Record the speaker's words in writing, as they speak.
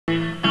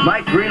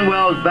Mike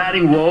Greenwell's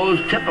batting woes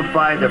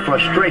typified the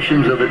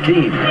frustrations of the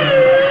team.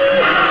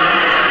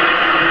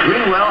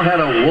 Greenwell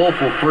had a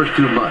woeful first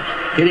 2 months,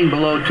 hitting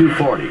below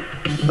 240.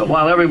 But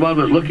while everyone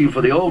was looking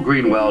for the old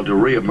Greenwell to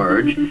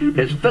reemerge,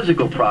 his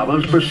physical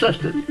problems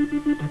persisted.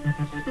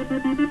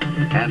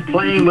 And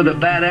playing with a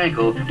bad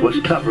ankle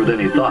was tougher than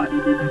he thought.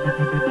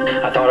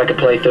 I thought I could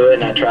play through it,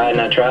 and I tried,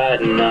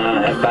 and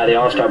by the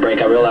All-Star break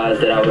I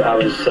realized that I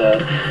was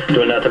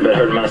doing nothing but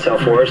hurting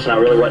myself worse, and I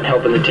really wasn't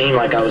helping the team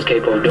like I was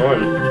capable of doing.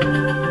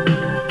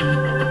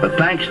 But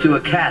thanks to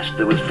a cast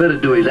that was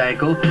fitted to his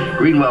ankle,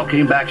 Greenwell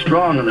came back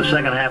strong in the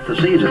second half of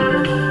the season.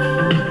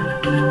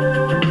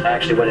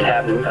 Actually, what had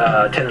happened,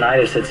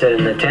 tendonitis had set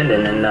in the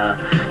tendon, and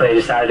they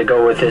decided to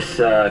go with this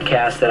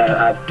cast that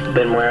I've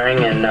been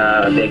wearing, and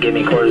they gave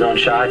me cortisone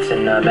shots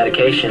and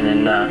medication,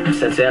 and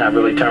since then I've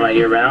really turned my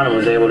year around and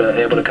was able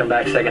to come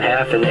back second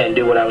half and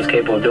do what I was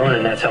capable of doing,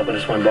 and that's helping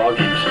us win ball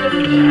games.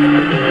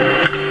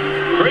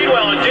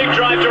 Greenwell, a deep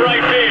drive to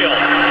right field.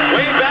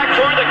 Way back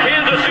toward the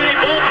Kansas City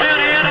bullpen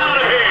and out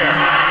of here.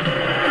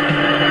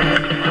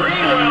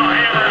 Greenwell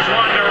hammers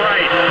one to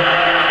right.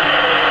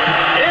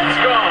 It's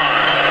gone.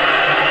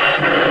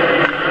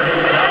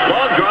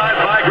 Long drive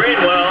by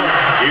Greenwell.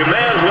 You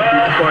may as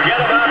well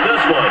forget about this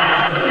one.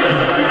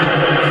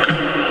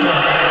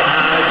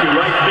 To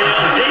right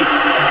field, deep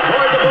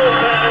toward the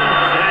bullpen,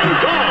 and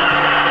gone.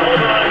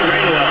 Home run,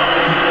 Greenwell.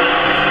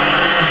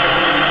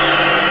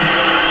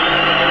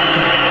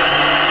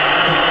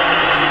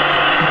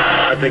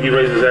 I think he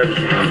raised his average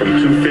from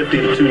 250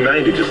 to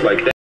 290 just like that.